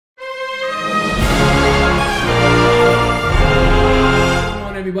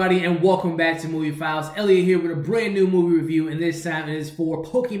everybody, and welcome back to Movie Files. Elliot here with a brand new movie review, and this time it is for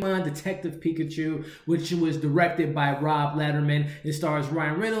Pokemon Detective Pikachu, which was directed by Letterman. It stars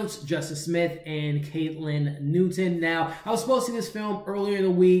Ryan Reynolds, Justin Smith, and Kathryn Newton. Now, I was supposed to see this film earlier in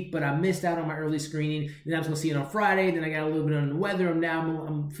the week, but I missed out on my early screening. Then I was going to see it on Friday. Then I got a little bit under the weather.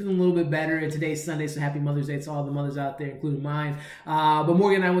 I'm feeling a little bit better, and today's Sunday, so happy Mother's Day to all the mothers out there, including mine. But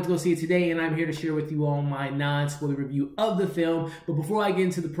Morgan and I went to go see it today, and I'm here to share with you all my non-spoiler review of the film. But before I get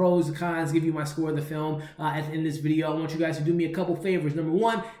into the pros, the cons, give you my score of the film at the end of this video, I want you guys to do me a couple favors. Number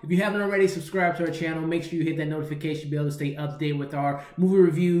one, if you haven't already, subscribe to our channel. Make sure you hit that notification bell to stay updated with our movie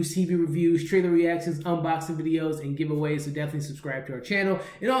reviews, TV reviews, trailer reactions, unboxing videos, and giveaways. So definitely subscribe to our channel.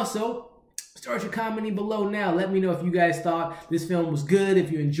 And also, start your commenting below now. Let me know if you guys thought this film was good,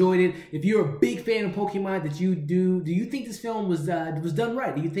 if you enjoyed it. If you're a big fan of Pokemon, do you think this film was done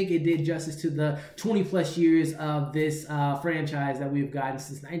right? Do you think it did justice to the 20+ years of this franchise that we've gotten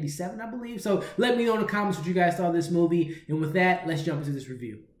since '97, I believe? So let me know in the comments what you guys thought of this movie. And with that, let's jump into this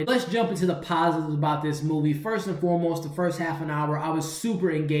review. Let's jump into the positives about this movie. First and foremost, the first half an hour, I was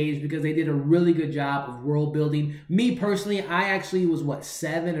super engaged because they did a really good job of world building. Me personally, I actually was, what,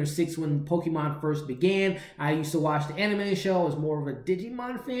 7 or 6 when Pokemon first began. I used to watch the anime show. I was more of a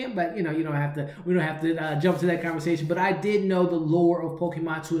Digimon fan, but you know, we don't have to jump to that conversation. But I did know the lore of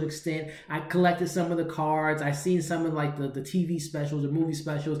Pokemon to an extent. I collected some of the cards. I seen some of like the TV specials or movie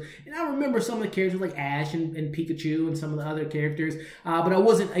specials, and I remember some of the characters like Ash and Pikachu and some of the other characters. But I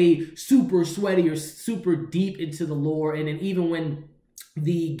wasn't a super sweaty or super deep into the lore. And then even when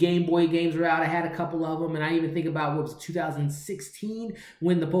the Game Boy games were out, I had a couple of them, and I even think about what was 2016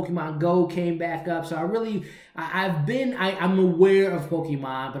 when the Pokemon Go came back up. So I'm aware of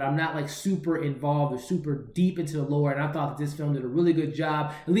Pokemon, but I'm not like super involved or super deep into the lore. And I thought that this film did a really good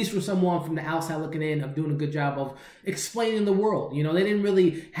job, at least for someone from the outside looking in, of doing a good job of explaining the world. You know, they didn't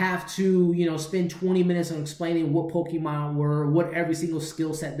really have to, you know, spend 20 minutes on explaining what Pokemon were, what every single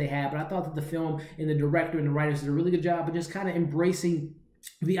skill set they had. But I thought that the film and the director and the writers did a really good job of just kind of embracing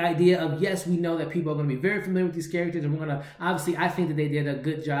the idea of, yes, we know that people are going to be very familiar with these characters, and we're going to, obviously, I think that they did a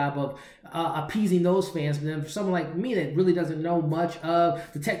good job of appeasing those fans. But then for someone like me that really doesn't know much of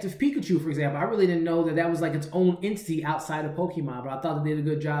Detective Pikachu, for example, I really didn't know that that was like its own entity outside of Pokemon. But I thought they did a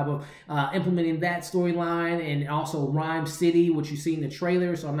good job of implementing that storyline, and also Rhyme City, which you see in the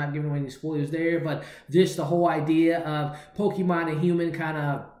trailer, so I'm not giving away any spoilers there. But just the whole idea of Pokemon and human kind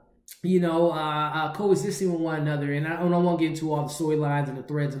of, you know, coexisting with one another. And I won't get into all the storylines and the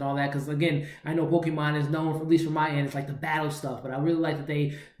threads and all that, because again, I know Pokemon is known, for, at least from my end, it's like the battle stuff. But I really like that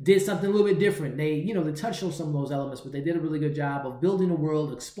they did something a little bit different. They, you know, they touched on some of those elements, but they did a really good job of building the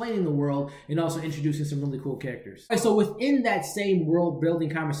world, explaining the world, and also introducing some really cool characters. Right, so within that same world building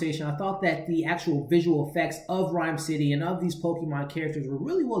conversation, I thought that the actual visual effects of Rhyme City and of these Pokemon characters were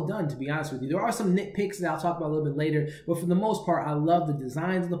really well done, to be honest with you. There are some nitpicks that I'll talk about a little bit later, but for the most part, I love the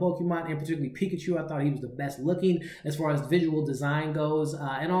designs of the Pokemon, and particularly Pikachu. I thought he was the best looking as far as visual design goes.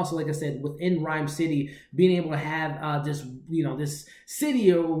 And also, like I said, within Rhyme City, being able to have this, you know, this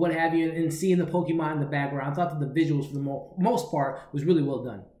city or what have you, and seeing the Pokemon in the background, I thought that the visuals for the most part was really well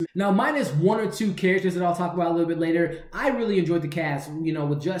done. Now, minus 1 or 2 characters that I'll talk about a little bit later, I really enjoyed the cast, you know,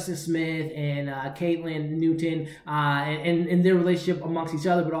 with Justin Smith and Kathryn Newton, and their relationship amongst each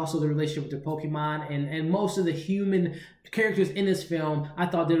other, but also the relationship with their Pokemon, and most of the human characters in this film, I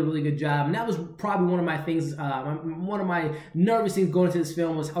thought did a really good job. And that was probably one of my things, one of my nervous things going into this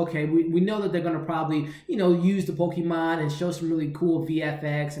film was, okay, we know that they're going to probably, you know, use the Pokemon and show some really cool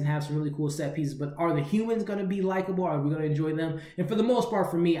VFX and have some really cool set pieces, but are the humans going to be likable? Are we going to enjoy them? And for the most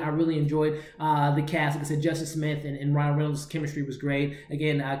part, for me, I really enjoyed the cast. Like I said, Justin Smith and Ryan Reynolds' chemistry was great.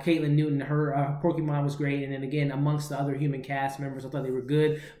 Again, Kathryn Newton, her Pokemon was great. And then again, amongst the other human cast members, I thought they were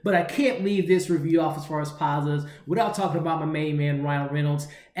good. But I can't leave this review off as far as positives without talking about my main man, Ryan Reynolds,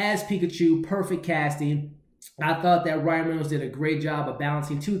 as Pikachu. Perfect casting. I thought that Ryan Reynolds did a great job of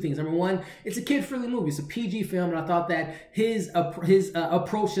balancing 2 things. Number one, it's a kid-friendly movie. It's a PG film, and I thought that his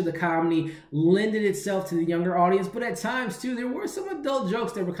approach to the comedy lended itself to the younger audience. But at times, too, there were some adult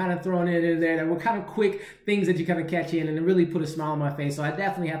jokes that were kind of thrown in there that were kind of quick things that you kind of catch in, and it really put a smile on my face. So I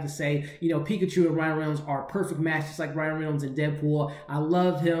definitely have to say, you know, Pikachu and Ryan Reynolds are a perfect match, just like Ryan Reynolds in Deadpool. I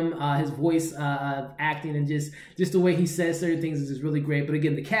love him, his voice acting, and just the way he says certain things is just really great. But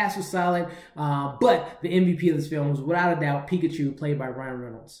again, the cast was solid, but the MVP of this film was without a doubt Pikachu, played by Ryan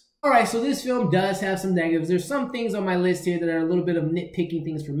Reynolds. Alright, so this film does have some negatives. There's some things on my list here that are a little bit of nitpicking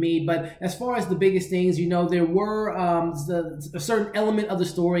things for me, but as far as the biggest things, you know, there were a certain element of the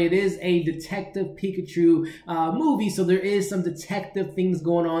story. It is a Detective Pikachu movie, so there is some detective things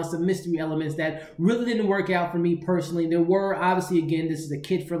going on, some mystery elements that really didn't work out for me personally. There were, obviously, again, this is a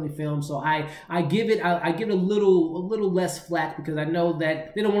kid-friendly film, so I give it a little less flack because I know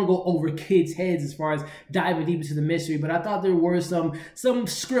that they don't want to go over kids' heads as far as diving deep into the mystery, but I thought there were some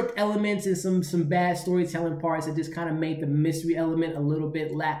script elements and some bad storytelling parts that just kind of made the mystery element a little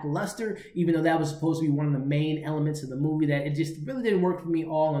bit lackluster, even though that was supposed to be one of the main elements of the movie, that it just really didn't work for me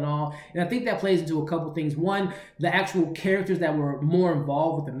all in all. And I think that plays into a couple things. One, the actual characters that were more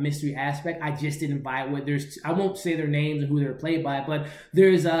involved with the mystery aspect, I just didn't buy it with. I won't say their names and who they're played by, but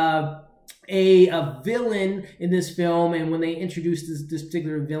there's a villain in this film, and when they introduced this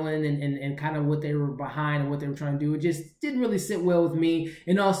particular villain and kind of what they were behind and what they were trying to do, it just didn't really sit well with me.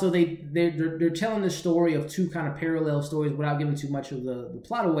 And also they're telling the story of two kind of parallel stories without giving too much of the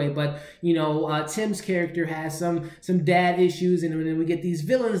plot away. But you know, Tim's character has some dad issues, and then we get these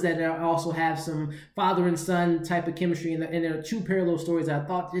villains that also have some father and son type of chemistry, and there are two parallel stories that I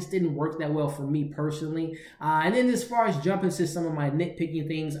thought just didn't work that well for me personally. And then as far as jumping to some of my nitpicking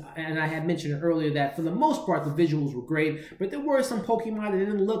things, and I had mentioned earlier that for the most part the visuals were great, but there were some Pokemon that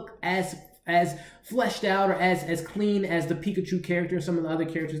didn't look as fleshed out or as clean as the Pikachu character and some of the other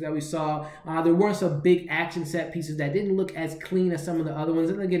characters that we saw. There were some big action set pieces that didn't look as clean as some of the other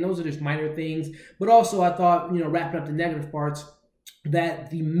ones, and again, those are just minor things. But also I thought, you know, wrapping up the negative parts, that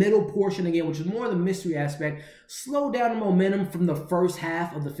the middle portion, again, which is more the mystery aspect, slowed down the momentum from the first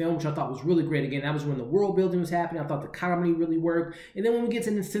half of the film, which I thought was really great. Again, that was when the world building was happening. I thought the comedy really worked. And then when we get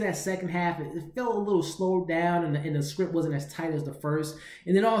to that second half, it felt a little slowed down, and the script wasn't as tight as the first.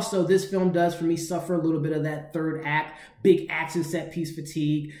 And then also, this film does, for me, suffer a little bit of that third act, big action set piece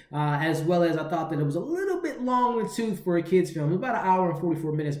fatigue, as well as I thought that it was a little bit long in the tooth for a kid's film. It was about an hour and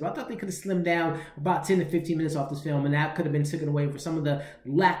 44 minutes, but I thought they could have slimmed down about 10 to 15 minutes off this film, and that could have been taken away for some of the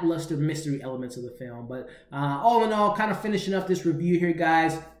lackluster mystery elements of the film. But all in all, kind of finishing up this review here,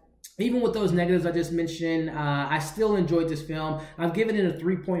 guys. Even with those negatives I just mentioned, I still enjoyed this film. I've given it a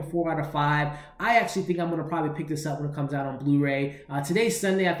 3.4 out of 5. I actually think I'm going to probably pick this up when it comes out on Blu-ray. Today's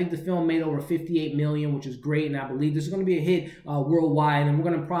Sunday. I think the film made over $58 million, which is great, and I believe this is going to be a hit worldwide, and we're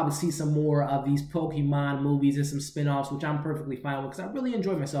going to probably see some more of these Pokemon movies and some spin-offs, which I'm perfectly fine with because I really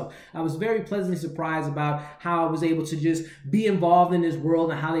enjoyed myself. I was very pleasantly surprised about how I was able to just be involved in this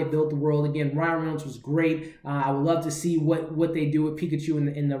world and how they built the world. Again, Ryan Reynolds was great. I would love to see what they do with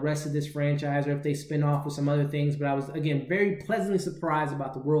Pikachu in the rest of this franchise, or if they spin off with some other things. But I was, again, very pleasantly surprised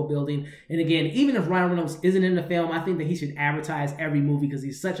about the world building. And again, even if Ryan Reynolds isn't in the film, I think that he should advertise every movie because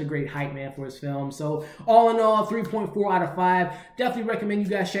he's such a great hype man for his film. So all in all, 3.4 out of 5. Definitely recommend you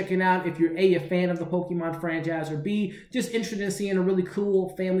guys checking out if you're A, a fan of the Pokemon franchise, or B, just interested in seeing a really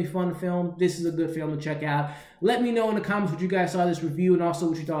cool family fun film. This is a good film to check out. Let me know in the comments what you guys saw of this review, and also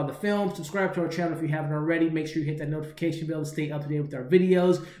what you thought of the film. Subscribe to our channel if you haven't already. Make sure you hit that notification bell to stay up to date with our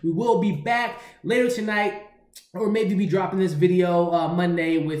videos. We will be back later tonight, or maybe be dropping this video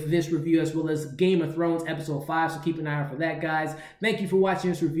Monday with this review, as well as Game of Thrones Episode 5, so keep an eye out for that, guys. Thank you for watching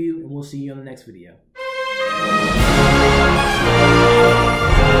this review, and we'll see you on the next video.